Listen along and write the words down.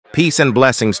Peace and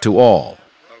blessings to all.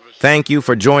 Thank you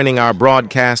for joining our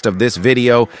broadcast of this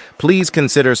video. Please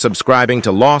consider subscribing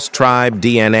to Lost Tribe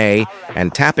DNA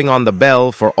and tapping on the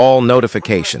bell for all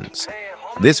notifications.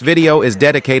 This video is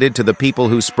dedicated to the people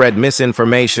who spread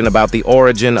misinformation about the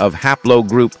origin of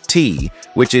Haplogroup T,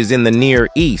 which is in the Near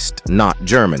East, not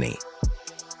Germany.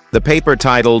 The paper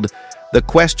titled, "The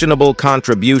Questionable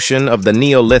Contribution of the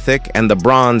Neolithic and the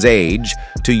Bronze Age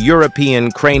to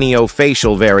European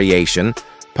Craniofacial Variation,"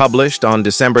 published on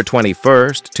December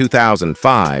 21,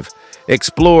 2005,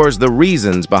 explores the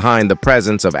reasons behind the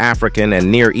presence of African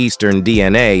and Near Eastern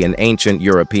DNA in ancient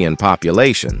European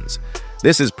populations.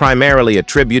 This is primarily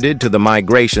attributed to the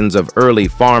migrations of early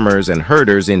farmers and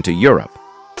herders into Europe.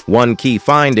 One key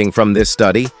finding from this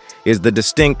study is the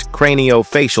distinct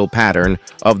craniofacial pattern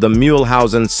of the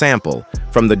Mühlhausen sample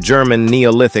from the German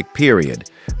Neolithic period,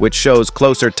 which shows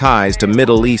closer ties to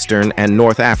Middle Eastern and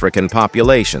North African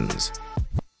populations.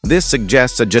 This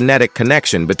suggests a genetic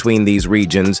connection between these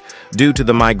regions due to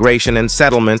the migration and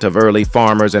settlement of early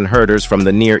farmers and herders from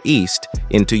the Near East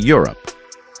into Europe.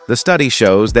 The study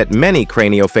shows that many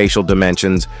craniofacial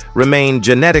dimensions remain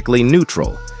genetically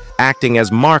neutral, acting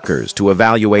as markers to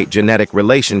evaluate genetic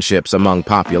relationships among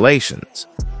populations.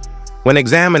 When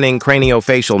examining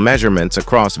craniofacial measurements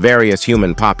across various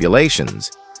human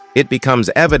populations, it becomes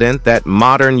evident that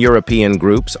modern European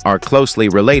groups are closely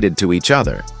related to each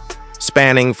other,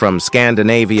 spanning from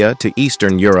Scandinavia to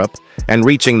Eastern Europe and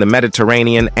reaching the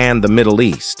Mediterranean and the Middle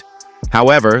East.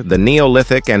 However, the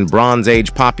Neolithic and Bronze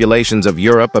Age populations of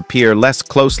Europe appear less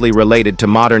closely related to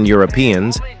modern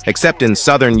Europeans, except in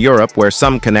southern Europe where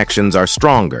some connections are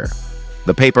stronger.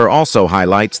 The paper also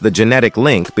highlights the genetic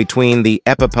link between the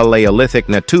Epipaleolithic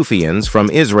Natufians from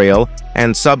Israel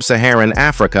and sub-Saharan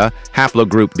Africa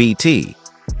Haplogroup T.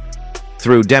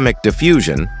 Through demic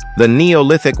diffusion, the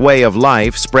Neolithic way of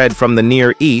life spread from the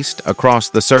Near East across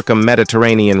the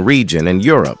circum-Mediterranean region in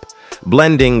Europe,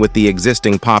 blending with the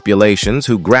existing populations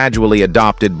who gradually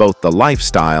adopted both the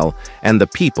lifestyle and the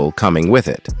people coming with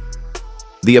it.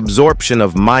 The absorption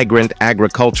of migrant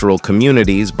agricultural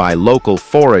communities by local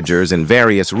foragers in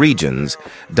various regions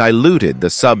diluted the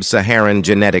sub-Saharan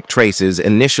genetic traces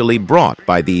initially brought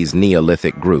by these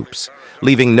Neolithic groups,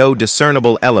 leaving no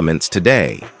discernible elements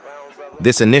today.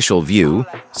 This initial view,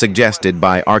 suggested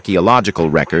by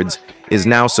archaeological records, is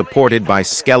now supported by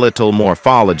skeletal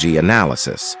morphology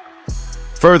analysis.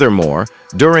 Furthermore,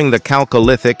 during the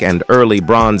Chalcolithic and early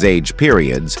Bronze Age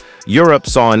periods, Europe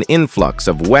saw an influx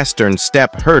of Western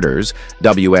steppe herders,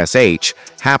 WSH,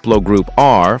 haplogroup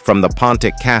R from the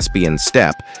Pontic-Caspian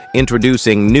steppe,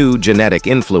 introducing new genetic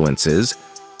influences,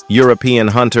 European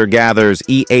hunter-gatherers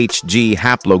EHG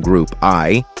haplogroup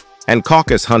I, and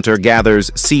Caucasus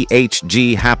hunter-gatherers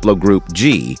CHG haplogroup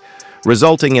G,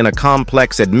 resulting in a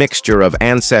complex admixture of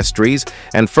ancestries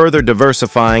and further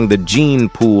diversifying the gene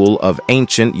pool of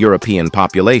ancient European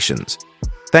populations.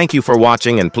 Thank you for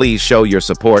watching, and please show your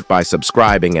support by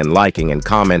subscribing and liking and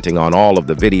commenting on all of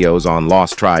the videos on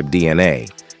Lost Tribe DNA.